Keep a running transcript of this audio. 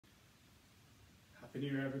Happy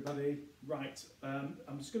New Year, everybody. Right,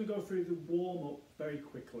 I'm just going to go through the warm-up very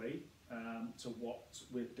quickly to what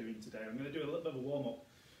we're doing today. I'm going to do a little bit of a warm-up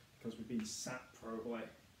because we've been sat probably,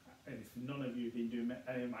 and if none of you have been doing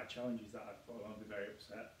any of my challenges that I've got, I'll be very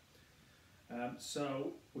upset.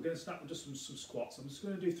 So we're going to start with just some squats. I'm just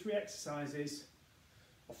going to do 3 exercises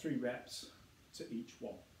of 3 reps to each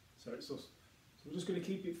one. So it's just, so we're just going to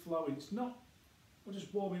keep it flowing. It's not, we're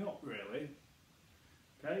just warming up really.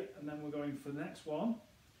 Okay, and then we're going for the next one,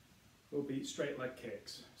 will be straight leg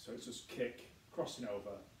kicks. So it's just kick, crossing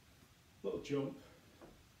over, little jump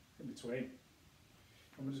in between.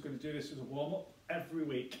 And we're just going to do this as a warm up every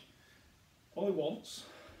week, only once.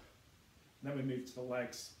 And then we move to the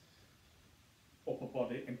legs, upper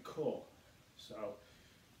body and core. So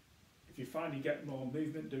if you find you get more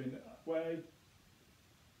movement doing it that way,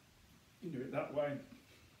 you can do it that way.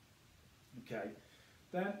 Okay.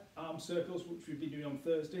 Then arm circles, which we've been doing on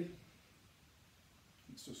Thursday.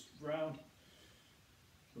 It's just round.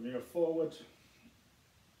 We're going to go forward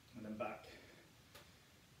and then back.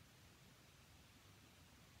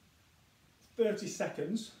 30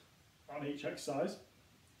 seconds on each exercise,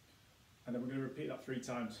 and then we're going to repeat that 3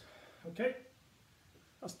 times. Okay?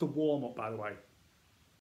 That's the warm up, by the way.